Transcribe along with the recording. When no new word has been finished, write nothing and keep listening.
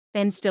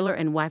Ben Stiller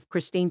and wife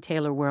Christine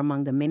Taylor were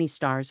among the many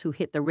stars who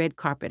hit the red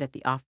carpet at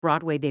the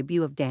off-Broadway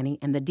debut of Danny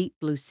and the Deep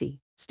Blue Sea.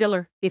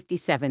 Stiller,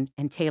 57,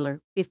 and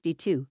Taylor,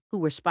 52, who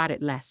were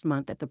spotted last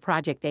month at the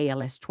Project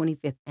ALS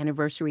 25th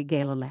Anniversary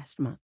Gala last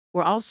month,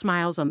 were all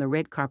smiles on the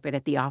red carpet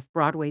at the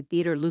off-Broadway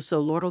theater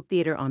Lucille Lortel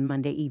Theatre on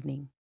Monday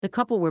evening. The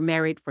couple were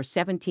married for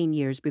 17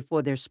 years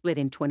before their split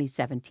in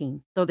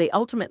 2017, though they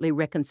ultimately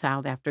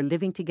reconciled after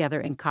living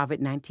together in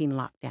COVID-19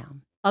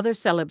 lockdown. Other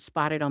celebs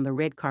spotted on the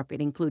red carpet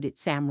included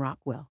Sam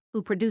Rockwell,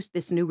 who produced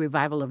this new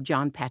revival of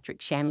John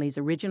Patrick Shanley's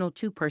original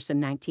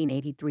two-person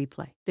 1983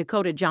 play.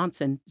 Dakota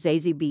Johnson,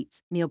 Zazie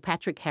Beetz, Neil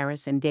Patrick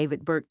Harris and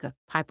David Burtka,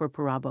 Piper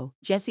Perabo,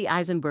 Jesse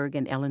Eisenberg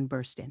and Ellen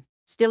Burstyn.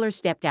 Stiller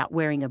stepped out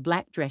wearing a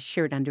black dress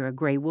shirt under a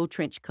gray wool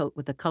trench coat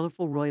with a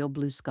colorful royal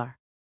blue scarf.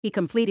 He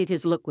completed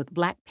his look with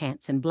black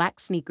pants and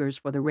black sneakers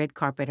for the red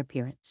carpet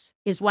appearance.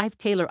 His wife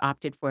Taylor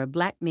opted for a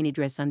black mini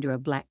dress under a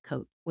black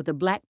coat, with a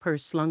black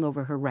purse slung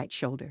over her right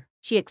shoulder.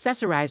 She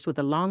accessorized with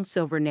a long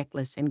silver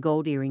necklace and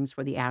gold earrings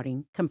for the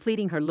outing,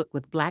 completing her look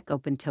with black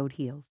open-toed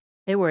heels.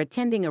 They were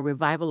attending a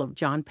revival of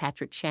John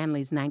Patrick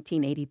Shanley's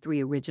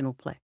 1983 original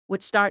play,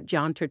 which starred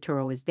John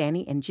Turturro as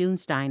Danny and June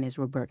Stein as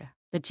Roberta.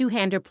 The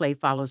two-hander play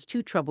follows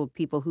two troubled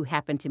people who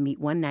happen to meet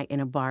one night in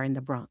a bar in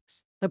the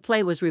Bronx. The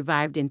play was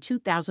revived in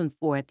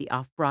 2004 at the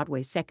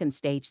off-Broadway Second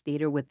Stage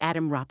Theater with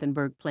Adam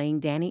Rothenberg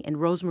playing Danny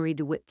and Rosemary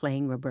DeWitt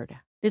playing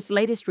Roberta. This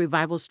latest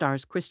revival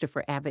stars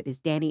Christopher Abbott as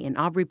Danny and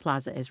Aubrey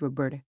Plaza as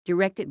Roberta,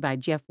 directed by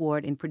Jeff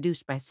Ward and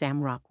produced by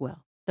Sam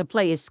Rockwell. The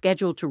play is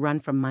scheduled to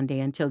run from Monday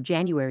until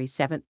January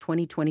 7,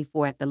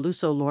 2024 at the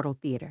Lucille Lortel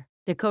Theatre.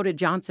 Dakota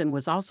Johnson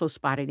was also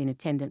spotted in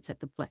attendance at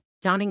the play,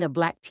 donning a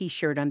black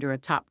t-shirt under a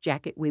top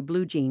jacket with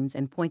blue jeans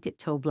and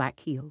pointed-toe black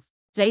heels.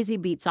 Zazie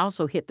Beetz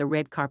also hit the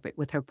red carpet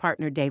with her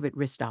partner David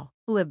Ristall,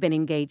 who have been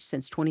engaged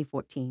since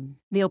 2014.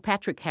 Neil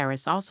Patrick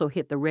Harris also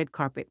hit the red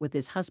carpet with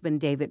his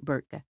husband David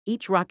Burtka,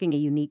 each rocking a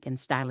unique and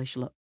stylish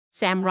look.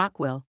 Sam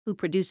Rockwell, who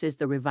produces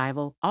the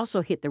revival,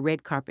 also hit the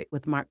red carpet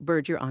with Mark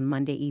Berger on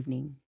Monday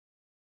evening.